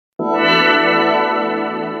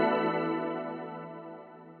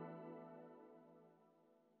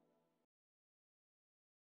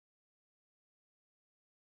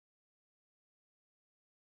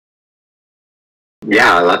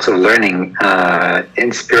Yeah, lots of learning,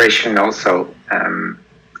 inspiration also.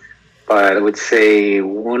 But I would say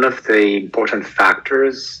one of the important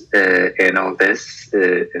factors in all this,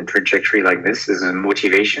 in trajectory like this, is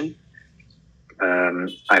motivation.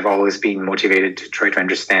 I've always been motivated to try to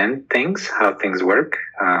understand things, how things work,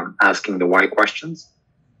 asking the why questions,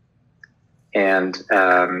 and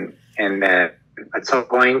at some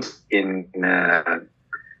point in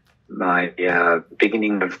my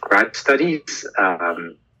beginning of grad studies,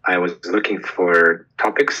 I was looking for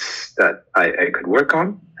topics that I could work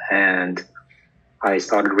on, and I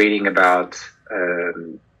started reading about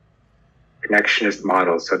connectionist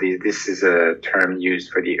models. So this is a term used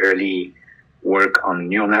for the early work on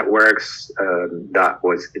neural networks that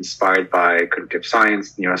was inspired by cognitive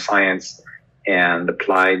science, neuroscience, and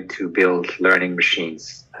applied to build learning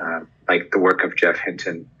machines, like the work of Jeff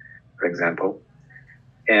Hinton, for example.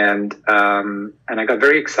 And I got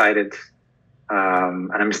very excited,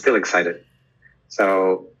 and I'm still excited.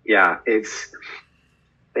 So yeah, it's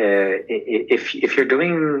if you're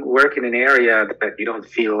doing work in an area that you don't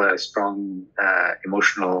feel a strong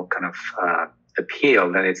emotional kind of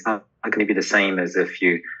appeal, then it's not going to be the same as if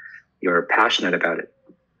you're passionate about it.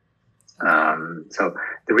 So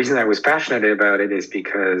the reason I was passionate about it is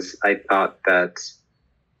because I thought that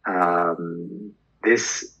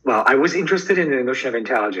I was interested in the notion of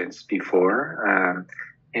intelligence before,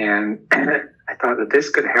 and I thought that this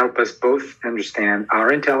could help us both understand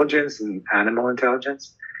our intelligence and animal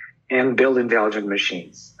intelligence, and build intelligent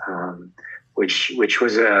machines, which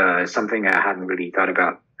was something I hadn't really thought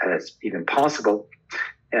about as even possible,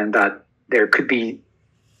 and that there could be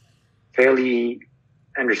fairly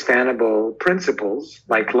understandable principles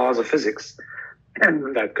like laws of physics,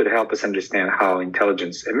 and that could help us understand how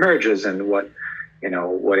intelligence emerges and what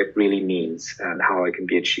it really means and how it can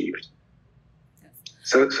be achieved.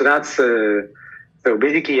 So that's so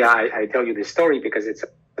basically I tell you this story because it's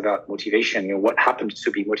about motivation. What happens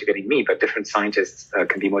to be motivating me, but different scientists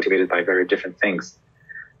can be motivated by very different things.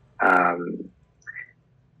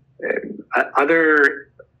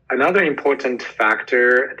 Another important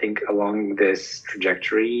factor, I think, along this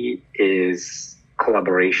trajectory is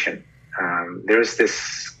collaboration. There's this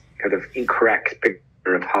kind of incorrect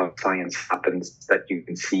picture of how science happens that you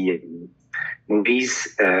can see in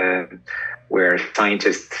movies, where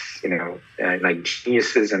scientists, like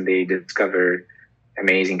geniuses, and they discover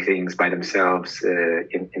amazing things by themselves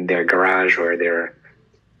in their garage or their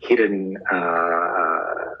hidden,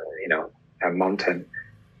 a mountain.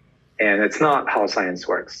 And it's not how science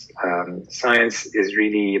works. Science is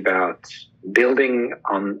really about building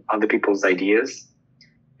on other people's ideas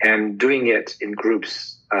and doing it in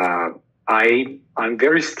groups. I'm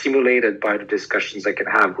very stimulated by the discussions I can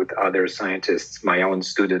have with other scientists, my own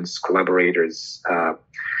students, collaborators.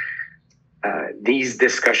 These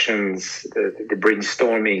discussions, the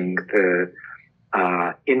brainstorming, the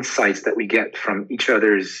insights that we get from each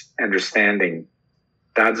other's understanding,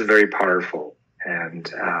 that's very powerful.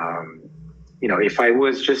 And, if I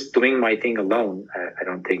was just doing my thing alone, I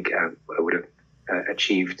don't think I would have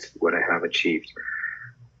achieved what I have achieved.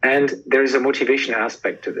 And there's a motivation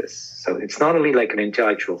aspect to this. So it's not only like an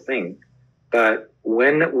intellectual thing, but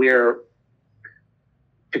when we're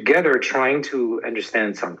together trying to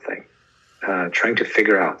understand something, trying to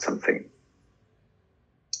figure out something,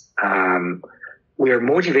 we are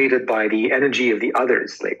motivated by the energy of the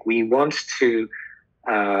others. Like, we want to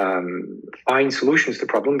find solutions to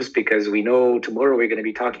problems because we know tomorrow we're going to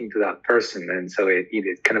be talking to that person. And so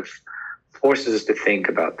it kind of forces us to think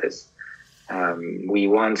about this. We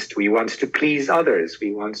want to please others.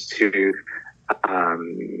 We want to,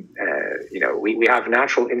 we have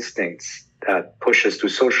natural instincts that push us to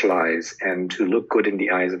socialize and to look good in the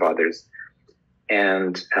eyes of others.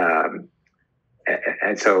 And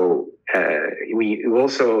so we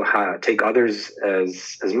also take others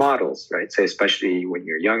as models, right? So especially when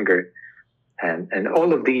you're younger, and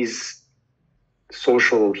all of these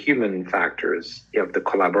social human factors of the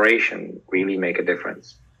collaboration really make a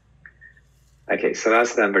difference. Okay, so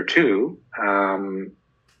that's number two.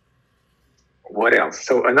 What else?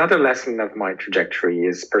 So another lesson of my trajectory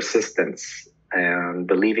is persistence and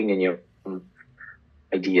believing in your own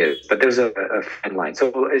ideas. But there's a fine line.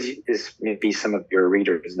 So as maybe some of your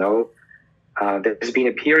readers know, there's been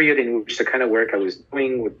a period in which the kind of work I was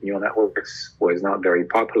doing with neural networks was not very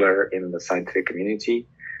popular in the scientific community,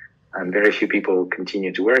 and very few people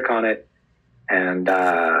continue to work on it. And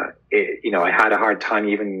I had a hard time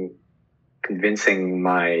even convincing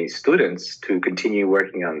my students to continue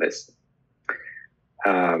working on this.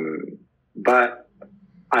 But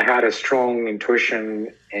I had a strong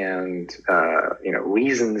intuition and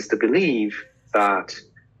reasons to believe that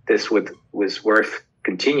this was worth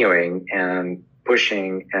continuing and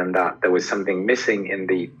pushing, and that there was something missing in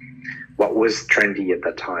what was trendy at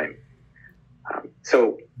that time.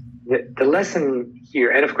 So the lesson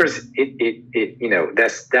here, and of course,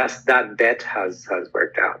 that bet has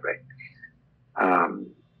worked out, right?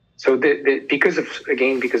 So because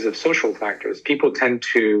of social factors, people tend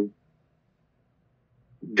to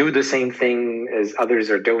do the same thing as others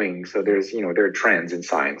are doing. So there are trends in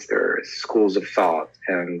science, there are schools of thought,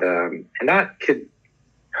 and that could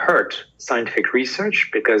hurt scientific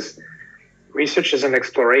research, because research is an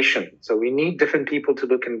exploration. So we need different people to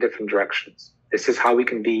look in different directions. This is how we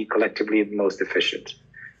can be collectively the most efficient.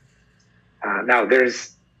 Now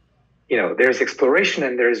there's exploration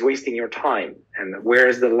and there's wasting your time. And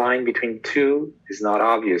whereas the line between two is not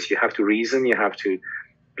obvious. You have to reason, you have to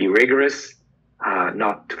be rigorous,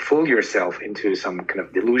 not to fool yourself into some kind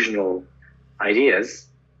of delusional ideas.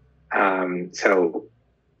 So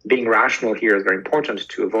being rational here is very important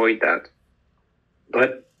to avoid that.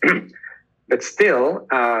 But still,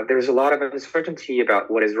 there's a lot of uncertainty about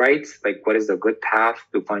what is right, like what is the good path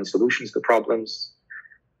to find solutions to problems.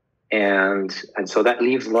 And so that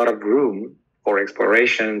leaves a lot of room for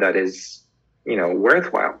exploration that is,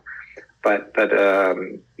 worthwhile. But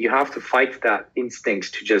you have to fight that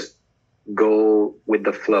instinct to just go with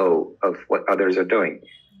the flow of what others are doing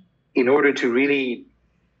in order to really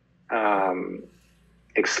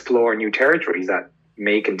explore new territories that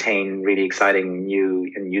may contain really exciting,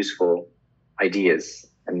 new, and useful ideas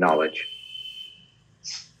and knowledge.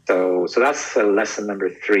 So that's lesson number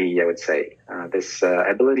 3, I would say. This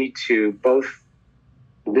ability to both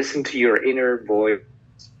listen to your inner voice,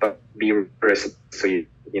 but be reciprocity, so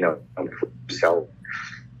you know yourself.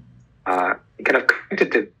 Kind of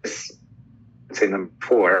connected to this, say number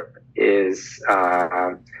 4 is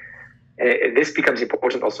this becomes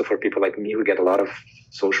important also for people like me who get a lot of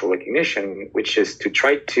social recognition, which is to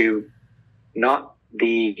try to not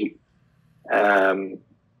be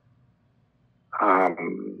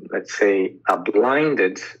let's say,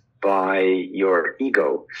 blinded by your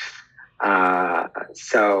ego. For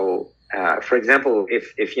example,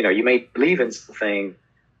 if you may believe in something,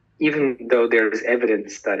 even though there's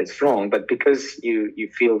evidence that it's wrong, but because you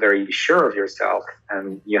feel very sure of yourself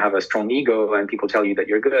and you have a strong ego and people tell you that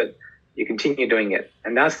you're good, you continue doing it.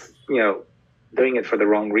 And that's, doing it for the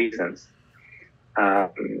wrong reasons.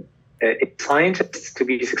 Scientists, to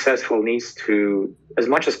be successful, needs to, as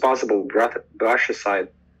much as possible, brush aside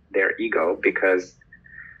their ego, because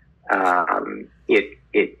it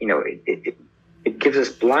gives us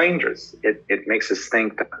blinders. It makes us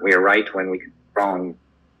think that we are right when we're wrong.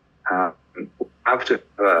 We have to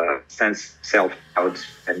have a sense of self-doubt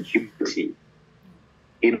and humility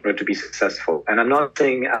in order to be successful. And I'm not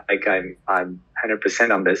saying like I'm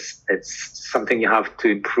 100% on this. It's something you have to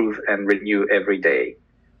improve and renew every day.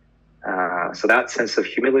 So that sense of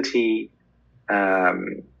humility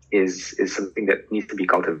is something that needs to be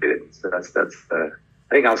cultivated. So that's I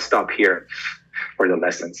think I'll stop here for the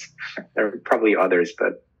lessons. There are probably others,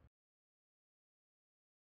 but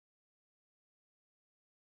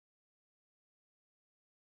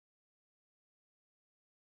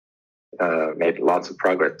made lots of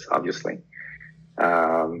progress, obviously.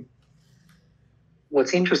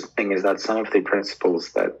 What's interesting is that some of the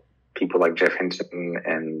principles that people like Jeff Hinton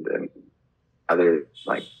and others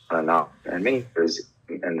like and many others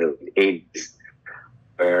in the 80s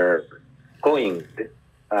were going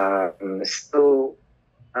still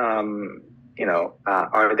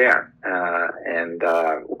are there, and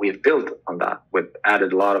we've built on that. We've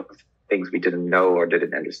added a lot of things we didn't know or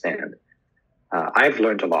didn't understand. I've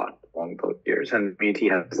learned a lot along those years, and the community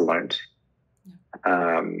has learned.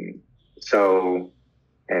 So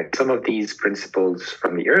some of these principles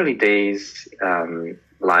from the early days,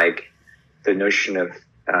 like the notion of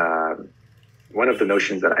one of the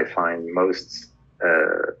notions that I find most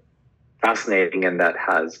fascinating, and that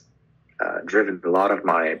has driven a lot of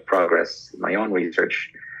my progress in my own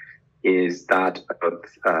research, is that of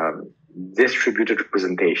distributed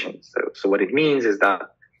representation. So what it means is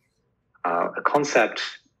that a concept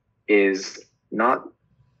is not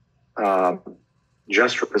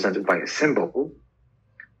just represented by a symbol,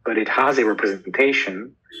 but it has a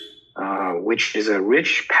representation which is a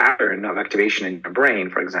rich pattern of activation in your brain,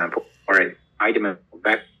 for example, or an I-dimensional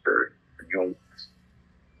vector in your neurons.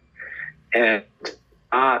 And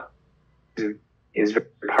that is very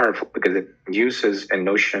powerful because it induces a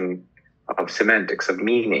notion of semantics, of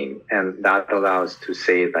meaning, and that allows to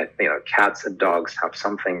say that cats and dogs have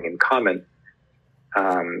something in common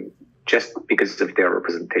just because of their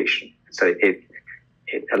representation. So it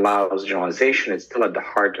allows generalization. It's still at the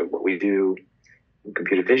heart of what we do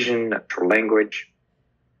computer vision, natural language.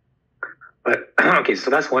 But okay, so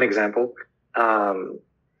that's one example.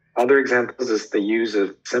 Other examples is the use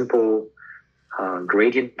of simple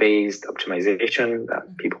gradient-based optimization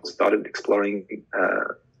that people started exploring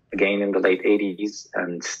again in the late 80s,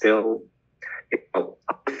 and still, I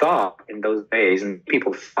thought in those days, and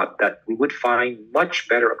people thought that we would find much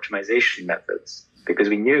better optimization methods because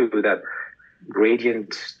we knew that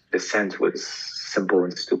gradient descent was simple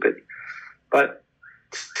and stupid. But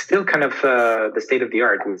still kind of the state of the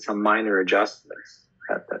art with some minor adjustments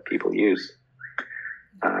that people use.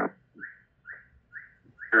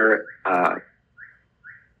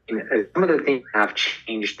 Some of the things have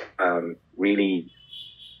changed really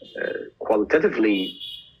qualitatively.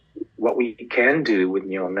 What we can do with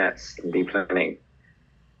neural nets in deep learning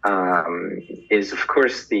is, of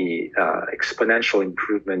course, the exponential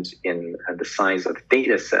improvement in the size of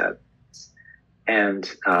data sets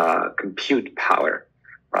and compute power,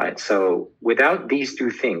 right? So without these two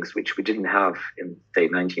things, which we didn't have in, say,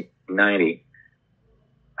 1990,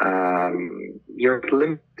 you're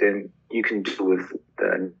limited in you can do with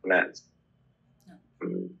the nets.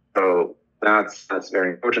 So that's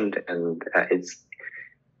very important, and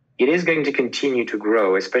it is going to continue to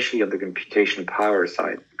grow, especially on the computation power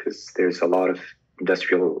side, because there's a lot of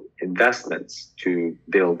industrial investments to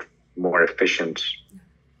build more efficient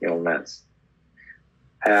neural nets.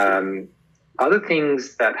 Other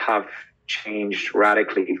things that have changed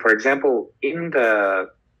radically, for example, in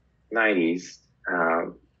the 90s,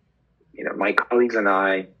 my colleagues and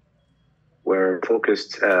I were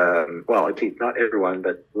focused, well, at least not everyone,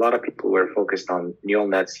 but a lot of people were focused on neural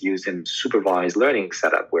nets used in supervised learning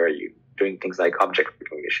setup, where you're doing things like object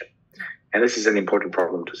recognition. And this is an important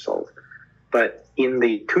problem to solve. But in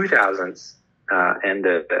the 2000s and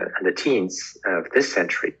the teens of this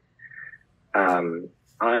century,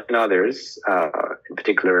 I and others, in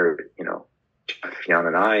particular, Jeff, Jan,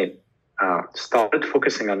 and I, started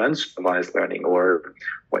focusing on unsupervised learning, or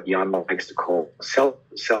what Jan likes to call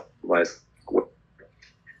self-supervised.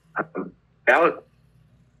 Without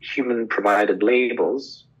human-provided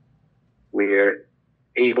labels, we're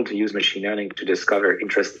able to use machine learning to discover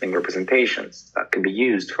interesting representations that can be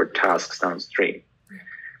used for tasks downstream.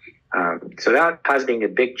 So that has been a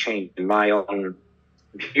big change in my own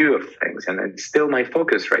view of things, and it's still my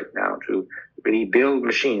focus right now to really build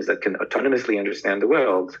machines that can autonomously understand the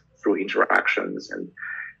world through interactions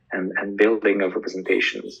and building of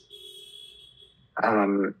representations.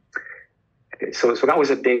 So that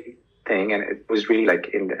was a big thing, and it was really like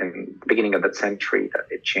in the beginning of that century that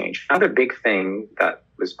it changed. Another big thing that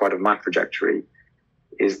was part of my trajectory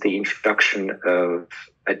is the introduction of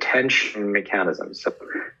attention mechanisms. So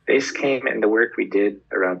this came in the work we did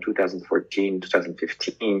around 2014,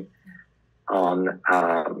 2015 on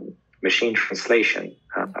machine translation.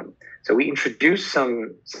 So we introduced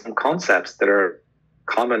some concepts that are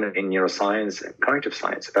common in neuroscience and cognitive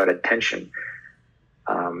science about attention.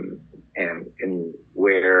 And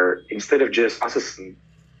where instead of just processing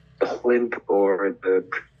the whole input or the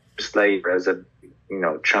previous layer as a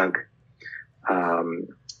chunk,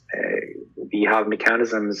 we have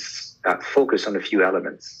mechanisms that focus on a few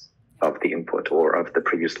elements of the input or of the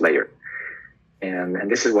previous layer.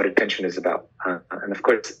 And this is what attention is about. And of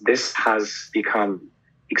course, this has become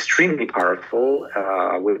extremely powerful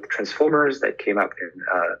with transformers that came up in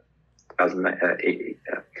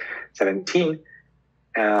 2017.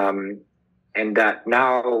 And that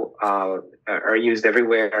now are used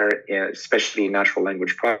everywhere, especially in natural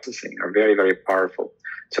language processing, are very, very powerful.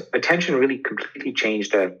 So attention really completely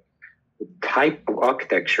changed the type of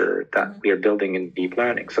architecture that we are building in deep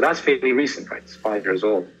learning. So that's fairly recent, right? It's 5 years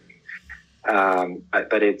old.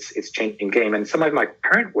 But it's changing game. And some of my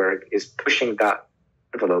current work is pushing that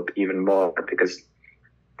envelope even more, because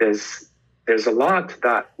there's a lot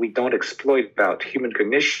that we don't exploit about human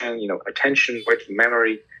cognition, attention, working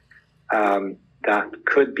memory, that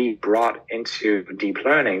could be brought into deep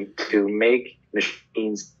learning to make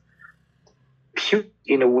machines pure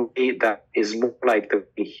in a way that is more like the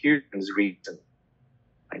way humans reason.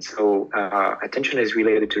 And so attention is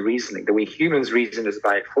related to reasoning. The way humans reason is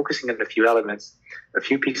by focusing on a few elements, a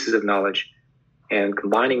few pieces of knowledge, and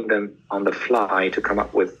combining them on the fly to come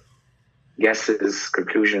up with guesses,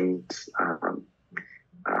 conclusions,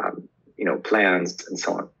 plans, and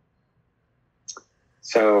so on.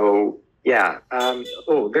 So, yeah.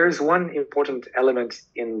 There's one important element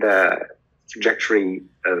in the trajectory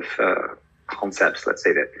of concepts. Let's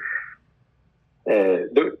say that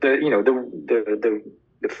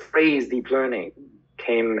the phrase deep learning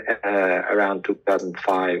came around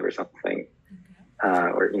 2005 or something.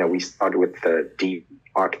 We started with the deep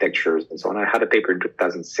architectures and so on. I had a paper in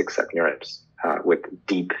 2006 at NeurIPS with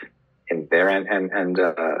deep in there, and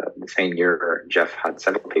the same year Jeff had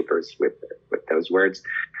several papers with those words,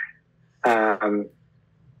 and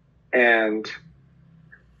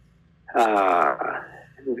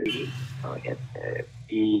we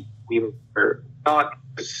were not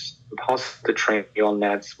possible to train neural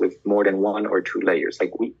nets with more than one or two layers.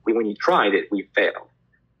 Like we when you tried it, we failed.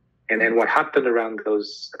 And then what happened around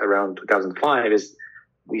 2005 is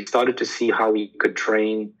we started to see how we could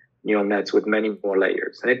train neural nets with many more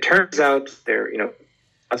layers. And it turns out there,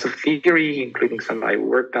 lots of theory, including some I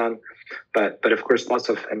worked on, but of course, lots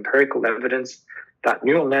of empirical evidence that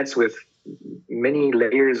neural nets with many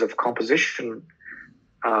layers of composition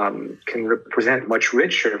can represent much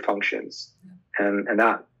richer functions. And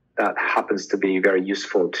that happens to be very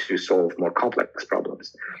useful to solve more complex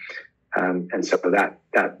problems. And so that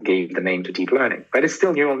gave the name to deep learning. But it's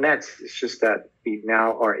still neural nets. It's just that we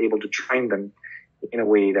now are able to train them in a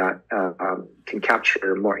way that can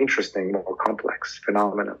capture more interesting, more complex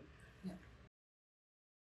phenomena.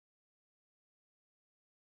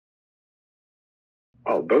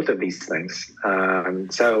 Well, both of these things.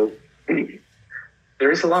 So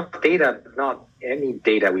there is a lot of data, but not any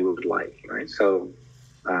data we would like, right? So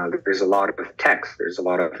there's a lot of text, there's a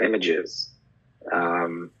lot of images.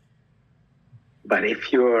 But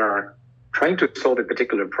if you're trying to solve a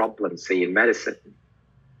particular problem, say in medicine,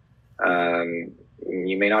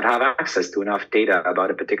 you may not have access to enough data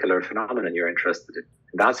about a particular phenomenon you're interested in.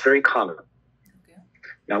 That's very common. Okay.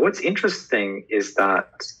 Now, what's interesting is that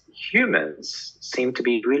humans seem to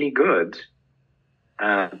be really good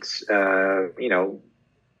at,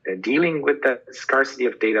 dealing with the scarcity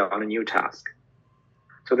of data on a new task.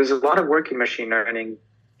 So there's a lot of work in machine learning,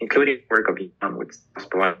 including work of Jan with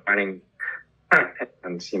supervised learning,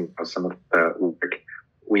 and some of the work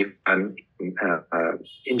we've done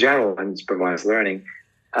in general in supervised learning,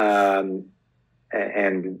 and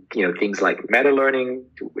things like meta learning,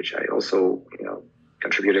 to which I also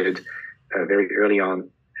contributed very early on,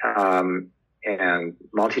 and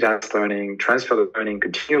multitask learning, transfer learning,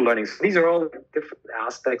 continual learning. So these are all different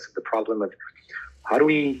aspects of the problem of how do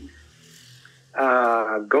we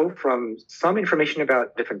go from some information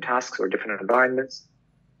about different tasks or different environments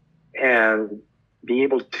and be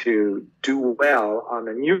able to do well on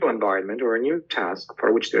a new environment or a new task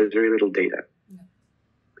for which there's very little data.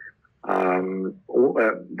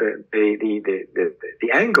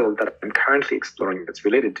 The angle that I'm currently exploring that's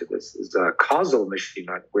related to this is a causal machine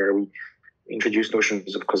learning, where we introduce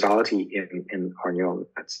notions of causality in our neural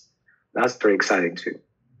nets. That's very exciting too.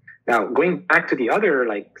 Now, going back to the other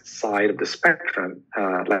side of the spectrum,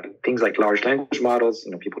 things like large language models.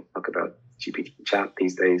 People talk about GPT chat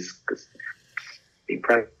these days because being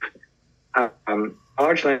impressive.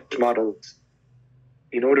 Large language models,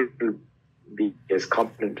 in order to be as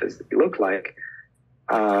competent as they look like,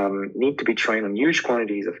 need to be trained on huge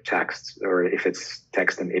quantities of text, or if it's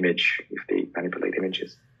text and image, if they manipulate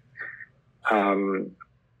images.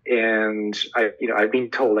 And I've been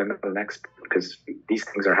told, I'm not an expert because these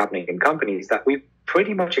things are happening in companies, that we've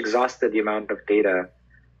pretty much exhausted the amount of data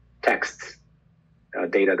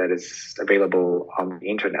that is available on the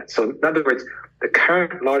internet. So in other words, the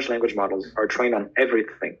current large language models are trained on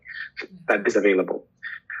everything that is available.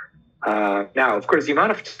 Now, of course, the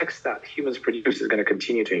amount of text that humans produce is going to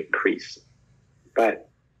continue to increase. But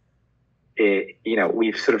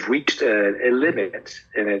we've sort of reached a limit,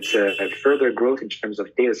 and it's a further growth in terms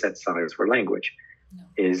of data set size for language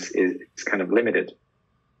is kind of limited.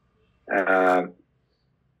 But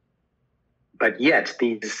yet,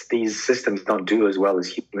 these systems don't do as well as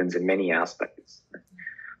humans in many aspects.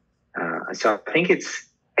 So I think it's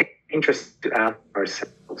interesting to ask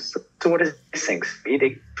ourselves, so what is missing?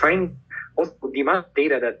 They train, also the amount of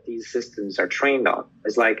data that these systems are trained on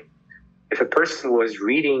is like if a person was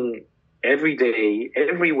reading every day,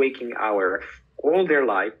 every waking hour, all their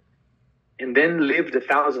life, and then lived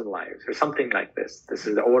 1,000 lives or something like this. This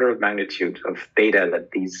is the order of magnitude of data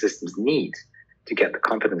that these systems need to get the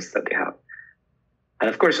competence that they have. And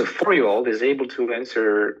of course, a 4-year-old is able to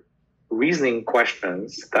answer reasoning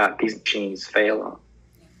questions that these machines fail on.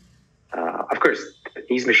 Of course,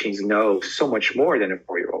 these machines know so much more than a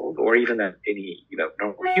 4-year-old, or even than any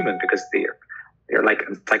normal human, because they're like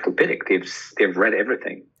encyclopedic. They've read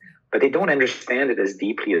everything, but they don't understand it as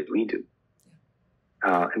deeply as we do,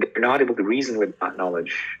 and they're not able to reason with that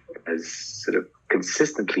knowledge as sort of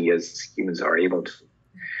consistently as humans are able to.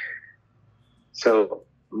 So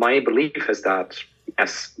my belief is that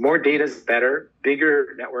yes, more data is better,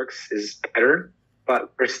 bigger networks is better,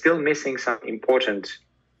 but we're still missing some important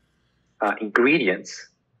ingredients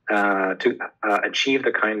to achieve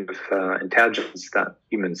the kind of intelligence that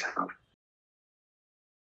humans have.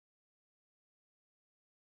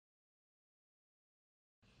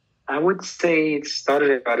 I would say it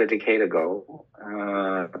started about a decade ago.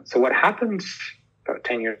 So what happened about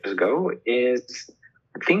 10 years ago is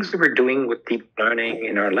things we were doing with deep learning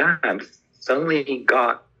in our labs suddenly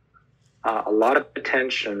got a lot of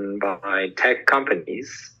attention by tech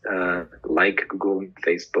companies like Google,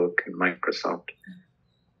 Facebook, and Microsoft,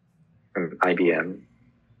 and IBM.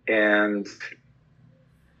 And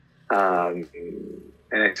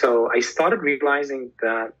so I started realizing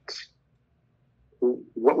that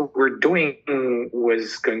what we were doing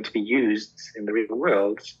was going to be used in the real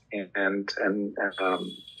world, and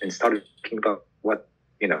started thinking about what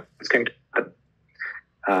it's going to happen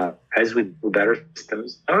as we do better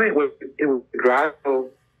systems. It was a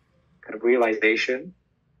gradual kind of realization,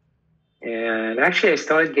 and actually I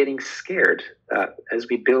started getting scared that as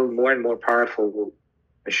we build more and more powerful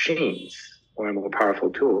machines, more and more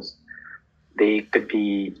powerful tools, they could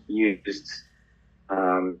be used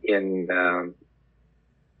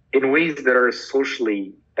in ways that are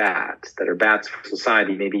socially bad, that are bad for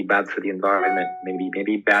society, maybe bad for the environment,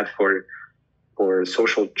 maybe bad for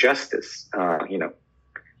social justice,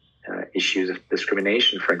 issues of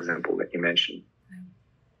discrimination, for example, that you mentioned.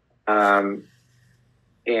 And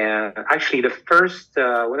actually,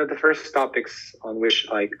 one of the first topics on which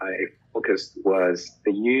I focused was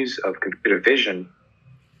the use of computer vision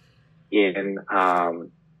in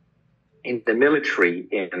the military,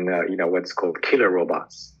 in what's called killer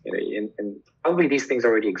robots. And probably these things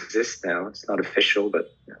already exist now. It's not official,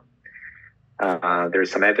 but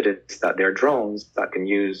there's some evidence that there are drones that can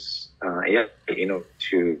use AI,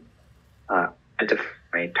 to identify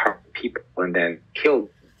and target people and then kill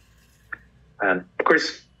them. Of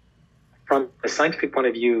course, from a scientific point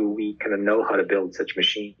of view, we kind of know how to build such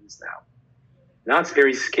machines now. Now it's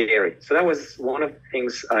very scary. So that was one of the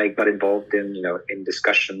things I got involved in, in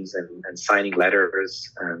discussions and signing letters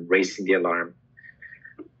and raising the alarm.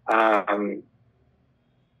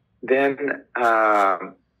 Then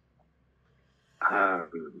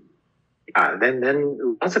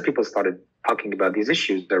lots of people started talking about these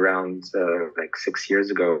issues around like 6 years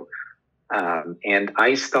ago. And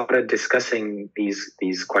I started discussing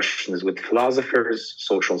these questions with philosophers,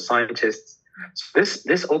 social scientists. So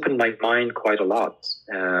this opened my mind quite a lot,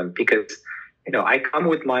 because I come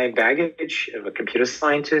with my baggage of a computer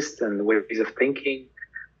scientist and ways of thinking,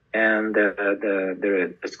 and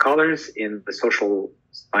the scholars in the social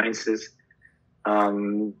sciences,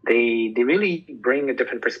 they really bring a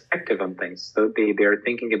different perspective on things. So they're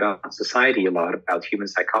thinking about society a lot, about human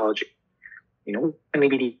psychology. And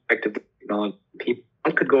maybe the effect of technology, people,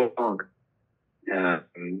 what could go wrong?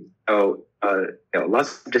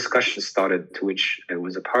 Lots of discussions started, to which I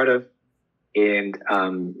was a part of, and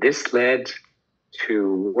this led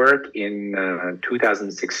to work in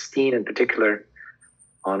 2016, in particular,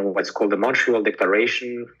 on what's called the Montreal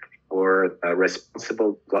Declaration for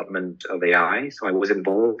Responsible Development of AI. So I was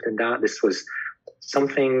involved in that. This was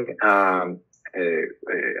something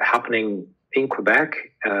happening in Quebec,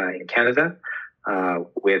 in Canada,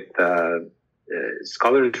 with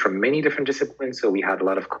scholars from many different disciplines. So we had a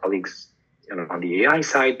lot of colleagues on the AI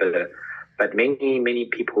side, but many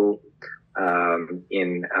people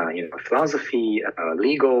in philosophy,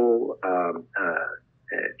 legal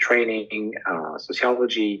training,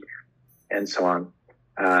 sociology, and so on,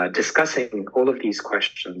 discussing all of these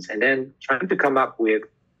questions, and then trying to come up with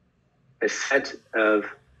a set of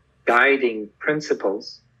guiding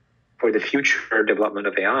principles for the future development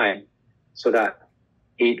of AI, so that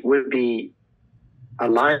it would be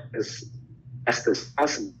aligned as best as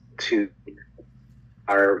possible to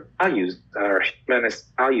our values, our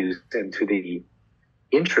humanist values, and to the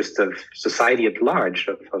interest of society at large,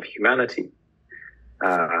 of humanity.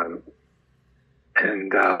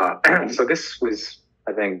 So this was,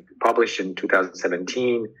 I think, published in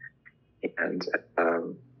 2017, and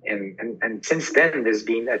since then there's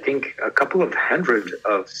been, I think, a couple of hundred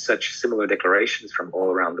of such similar declarations from all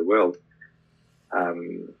around the world.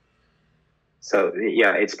 So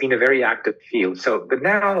yeah, it's been a very active field. So, but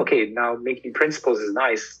now making principles is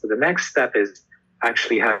nice. So the next step is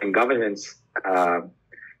actually having governments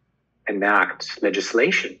enact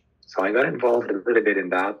legislation. So I got involved a little bit in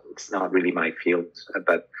that. It's not really my field,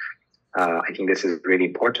 but I think this is really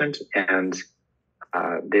important. And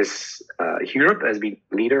Europe has been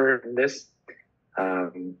leader in this.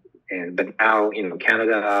 But now,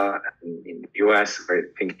 Canada and in the US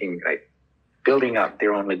are thinking like building up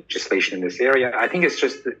their own legislation in this area. I think it's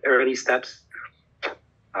just the early steps.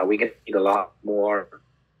 We can need a lot more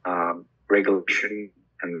regulation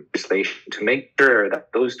and legislation to make sure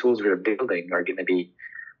that those tools we're building are going to be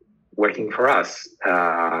working for us,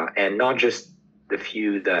 and not just the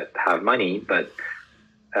few that have money, but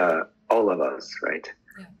all of us, right?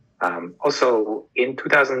 Yeah. Also, in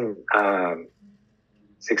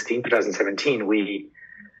 2016, 2017, we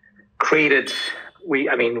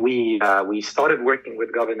started working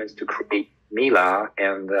with governments to create Mila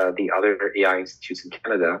and the other AI institutes in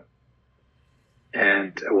Canada.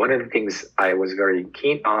 And one of the things I was very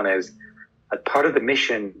keen on is that part of the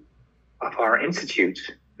mission of our institute,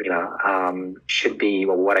 Mila, should be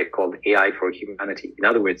what I call AI for humanity. In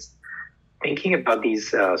other words, thinking about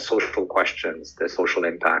these social questions, the social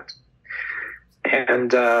impact.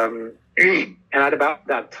 And at about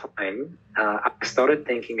that time, I started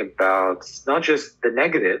thinking about not just the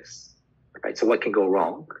negatives, right? So what can go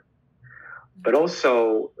wrong, but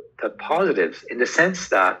also the positives, in the sense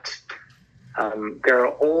that there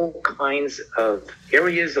are all kinds of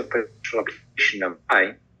areas of potential application of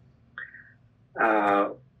AI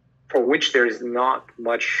for which there is not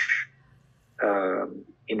much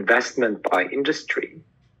investment by industry,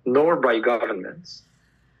 nor by governments,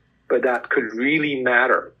 but that could really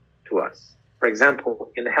matter to us. For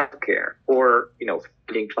example, in healthcare, or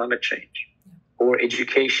fighting climate change, or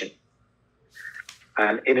education.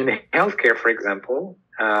 And in healthcare, for example,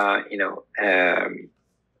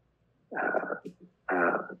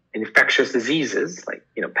 infectious diseases like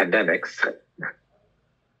pandemics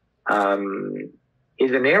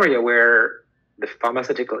is an area where the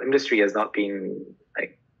pharmaceutical industry has not been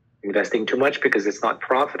investing too much because it's not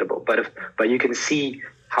profitable. But you can see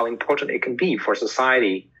how important it can be for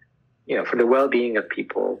society, for the well-being of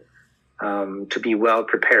people, to be well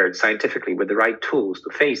prepared scientifically with the right tools to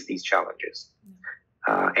face these challenges.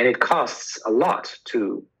 And it costs a lot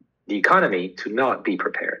to the economy to not be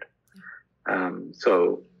prepared.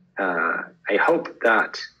 So I hope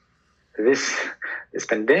that this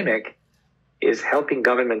pandemic is helping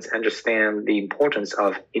governments understand the importance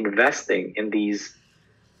of investing in these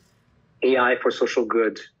AI for social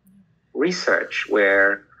good research,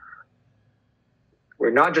 where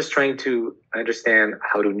we're not just trying to understand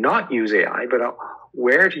how to not use AI, but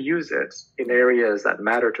where to use it in areas that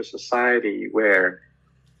matter to society, where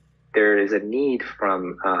there is a need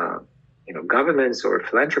from governments or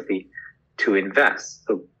philanthropy to invest.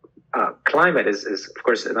 So climate is of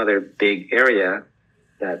course another big area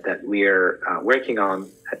that we're working on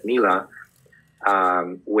at Mila,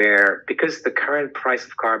 where, because the current price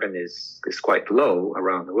of carbon is quite low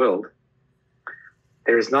around the world,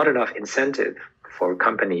 there is not enough incentive for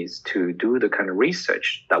companies to do the kind of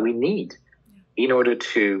research that we need in order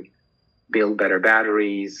to build better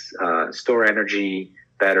batteries, store energy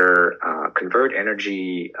better, convert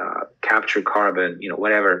energy, capture carbon,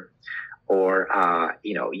 whatever, or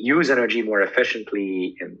use energy more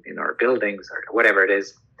efficiently in our buildings, or whatever it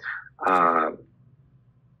is.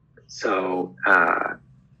 So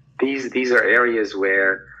these are areas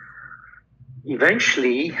where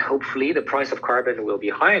eventually, hopefully, the price of carbon will be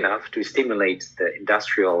high enough to stimulate the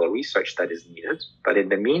industrial research that is needed. But in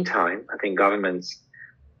the meantime, I think governments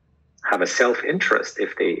have a self-interest,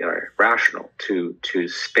 if they are rational, to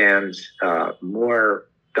spend more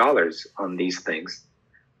dollars on these things,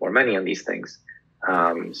 more money on these things,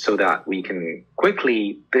 so that we can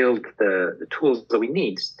quickly build the tools that we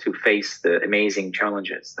need to face the amazing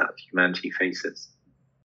challenges that humanity faces.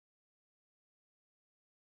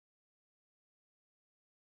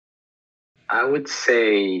 I would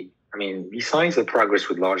say, besides the progress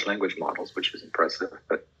with large language models, which is impressive,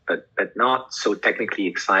 but not so technically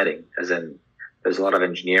exciting, as in there's a lot of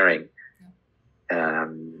engineering,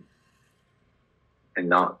 and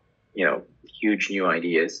not, huge new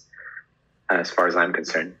ideas. As far as I'm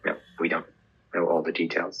concerned, we don't know all the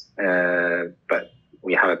details, but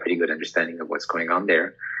we have a pretty good understanding of what's going on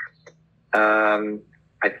there.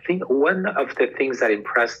 I think one of the things that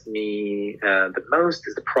impressed me the most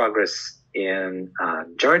is the progress in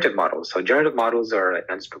generative models. So generative models are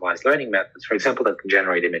unsupervised learning methods, for example, that can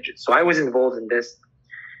generate images. So I was involved in this.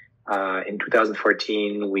 In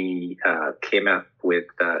 2014, we came up with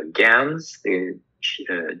GANs, the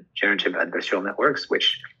generative adversarial networks,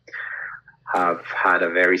 which have had a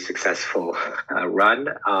very successful run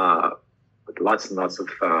with lots and lots of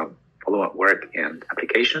follow-up work and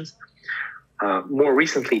applications. More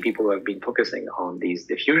recently, people have been focusing on these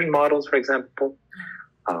diffusion models, for example.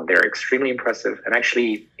 They're extremely impressive. And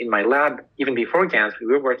actually, in my lab, even before GANs, we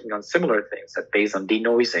were working on similar things that based on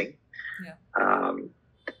denoising. Yeah.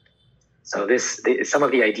 So some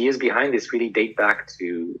of the ideas behind this really date back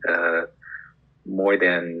to more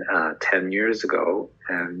than 10 years ago.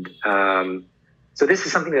 And So this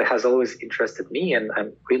is something that has always interested me, and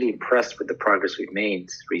I'm really impressed with the progress we've made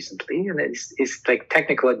recently. And it's like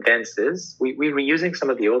technical advances. We were using some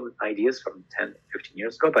of the old ideas from 10, 15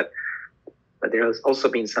 years ago, but there has also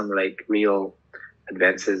been some like real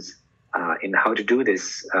advances in how to do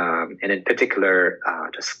this, and in particular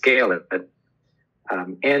to scale it.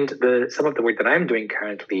 And some of the work that I'm doing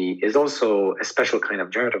currently is also a special kind of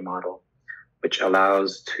generative model, which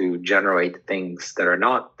allows to generate things that are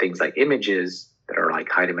not things like images that are like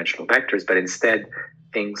high dimensional vectors, but instead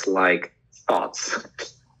things like thoughts,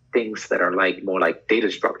 things that are like more like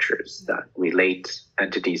data structures that relate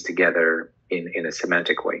entities together in a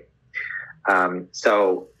semantic way.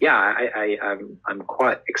 So yeah, I'm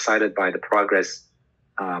quite excited by the progress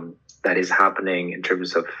that is happening in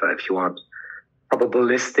terms of, if you want,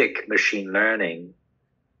 probabilistic machine learning,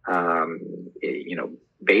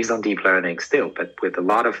 based on deep learning still, but with a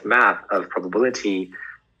lot of math of probability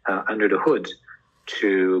under the hood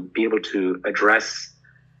to be able to address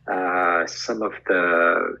some of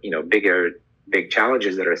the big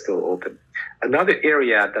challenges that are still open. Another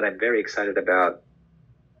area that I'm very excited about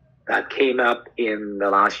that came up in the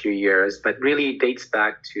last few years, but really dates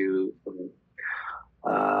back to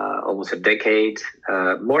almost a decade,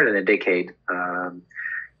 more than a decade,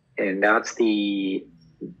 and that's the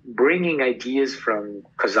bringing ideas from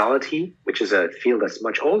causality, which is a field that's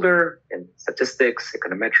much older in statistics,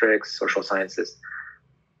 econometrics, social sciences,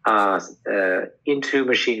 into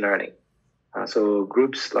machine learning. So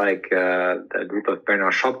groups like the group of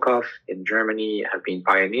Bernard Schopkopf in Germany have been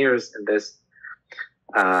pioneers in this,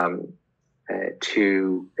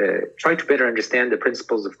 to try to better understand the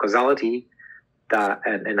principles of causality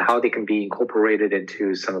and how they can be incorporated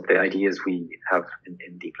into some of the ideas we have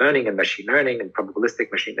in deep learning and machine learning and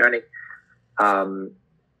probabilistic machine learning.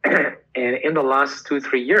 And in the last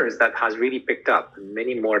 2-3 years, that has really picked up.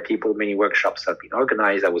 Many more people, many workshops have been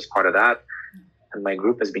organized. I was part of that. And my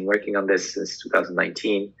group has been working on this since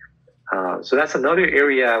 2019. So that's another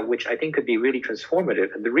area which I think could be really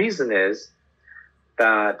transformative. And the reason is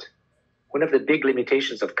that one of the big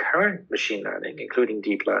limitations of current machine learning, including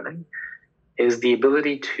deep learning, is the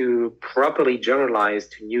ability to properly generalize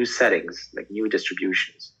to new settings, like new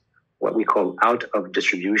distributions, what we call out of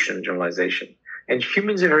distribution generalization. And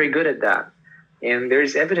humans are very good at that. And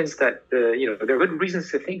there's evidence that, there are good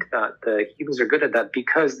reasons to think that humans are good at that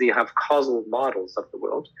because they have causal models of the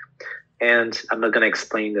world. And I'm not going to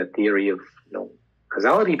explain the theory of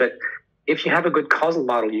causality, but if you have a good causal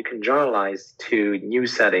model, you can generalize to new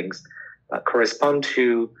settings that correspond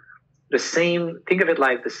to the same, think of it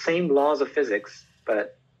like the same laws of physics,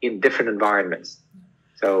 but in different environments.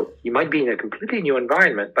 So you might be in a completely new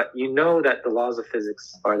environment, but you know that the laws of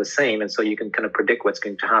physics are the same. And so you can kind of predict what's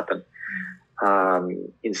going to happen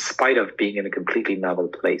in spite of being in a completely novel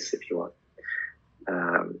place, if you want.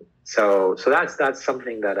 So that's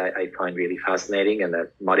something that I find really fascinating and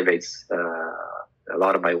that motivates a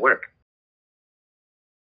lot of my work.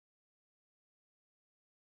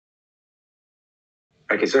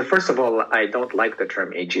 Okay, so first of all, I don't like the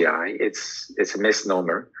term AGI. It's a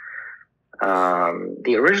misnomer.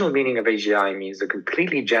 The original meaning of AGI means a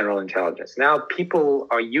completely general intelligence. Now, people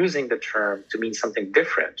are using the term to mean something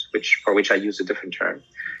different, for which I use a different term,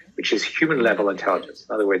 which is human-level intelligence.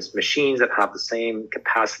 In other words, machines that have the same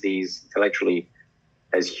capacities intellectually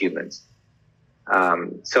as humans.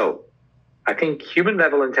 So I think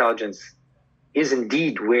human-level intelligence is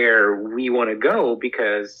indeed where we want to go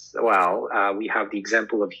because, we have the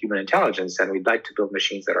example of human intelligence and we'd like to build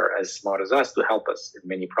machines that are as smart as us to help us in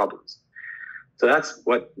many problems. So that's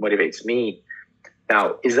what motivates me.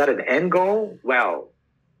 Now, is that an end goal? Well,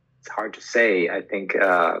 it's hard to say. I think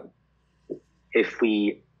if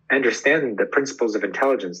we understand the principles of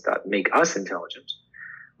intelligence that make us intelligent,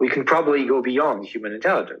 we can probably go beyond human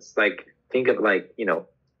intelligence. Like, think of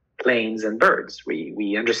planes and birds.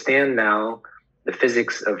 We understand now the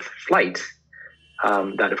physics of flight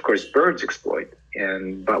that, of course, birds exploit.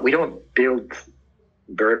 But we don't build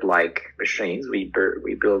bird-like machines. We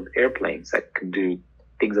build airplanes that can do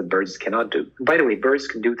things that birds cannot do. By the way, birds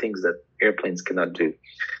can do things that airplanes cannot do.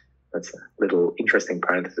 That's a little interesting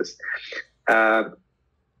parenthesis.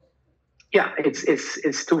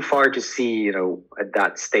 It's too far to see, at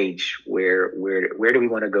that stage where do we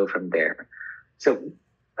want to go from there? So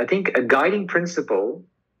I think a guiding principle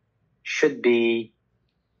should be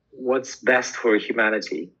what's best for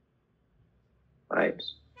humanity, right?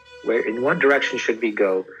 In what direction should we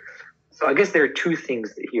go? So I guess there are two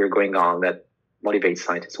things here going on that motivate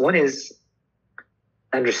scientists. One is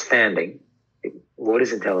understanding what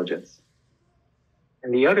is intelligence.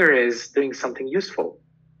 And the other is doing something useful.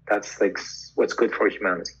 That's like what's good for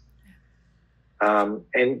humanity.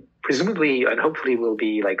 And presumably and hopefully we'll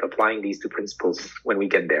be like applying these two principles when we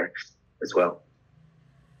get there as well.